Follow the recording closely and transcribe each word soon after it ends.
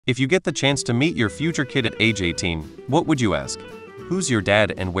If you get the chance to meet your future kid at age 18, what would you ask? Who's your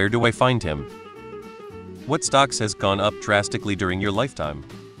dad and where do I find him? What stocks has gone up drastically during your lifetime?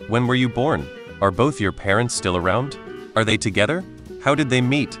 When were you born? Are both your parents still around? Are they together? How did they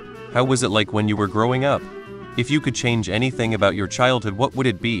meet? How was it like when you were growing up? If you could change anything about your childhood, what would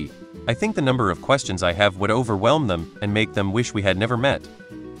it be? I think the number of questions I have would overwhelm them and make them wish we had never met.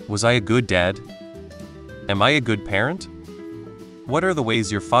 Was I a good dad? Am I a good parent? What are the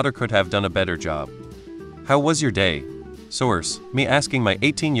ways your father could have done a better job? How was your day? Source: me asking my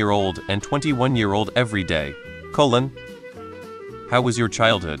 18-year-old and 21-year-old every day. How was your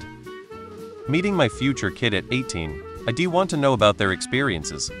childhood? Meeting my future kid at 18, I do want to know about their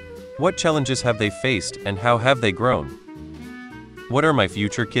experiences. What challenges have they faced and how have they grown? What are my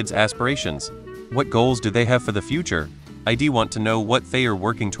future kids' aspirations? What goals do they have for the future? I do want to know what they are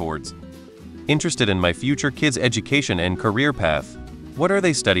working towards. Interested in my future kids' education and career path. What are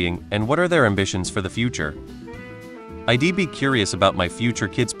they studying and what are their ambitions for the future? I'd be curious about my future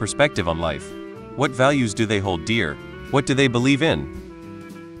kids' perspective on life. What values do they hold dear? What do they believe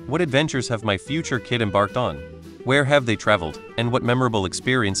in? What adventures have my future kid embarked on? Where have they traveled and what memorable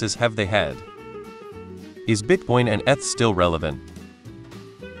experiences have they had? Is Bitcoin and ETH still relevant?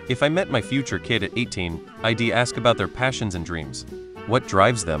 If I met my future kid at 18, I'd ask about their passions and dreams. What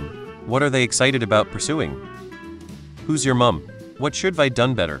drives them? What are they excited about pursuing? Who's your mom? What should I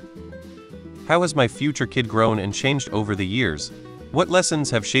done better? How has my future kid grown and changed over the years? What lessons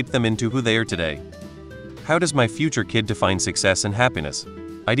have shaped them into who they are today? How does my future kid define success and happiness?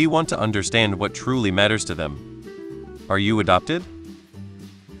 I do want to understand what truly matters to them. Are you adopted?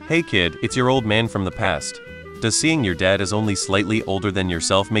 Hey kid, it's your old man from the past. Does seeing your dad as only slightly older than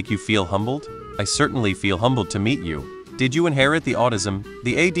yourself make you feel humbled? I certainly feel humbled to meet you. Did you inherit the autism,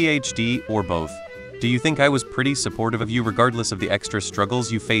 the ADHD, or both? Do you think I was pretty supportive of you regardless of the extra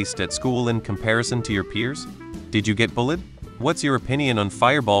struggles you faced at school in comparison to your peers? Did you get bullied? What's your opinion on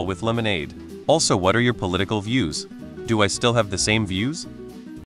Fireball with Lemonade? Also, what are your political views? Do I still have the same views?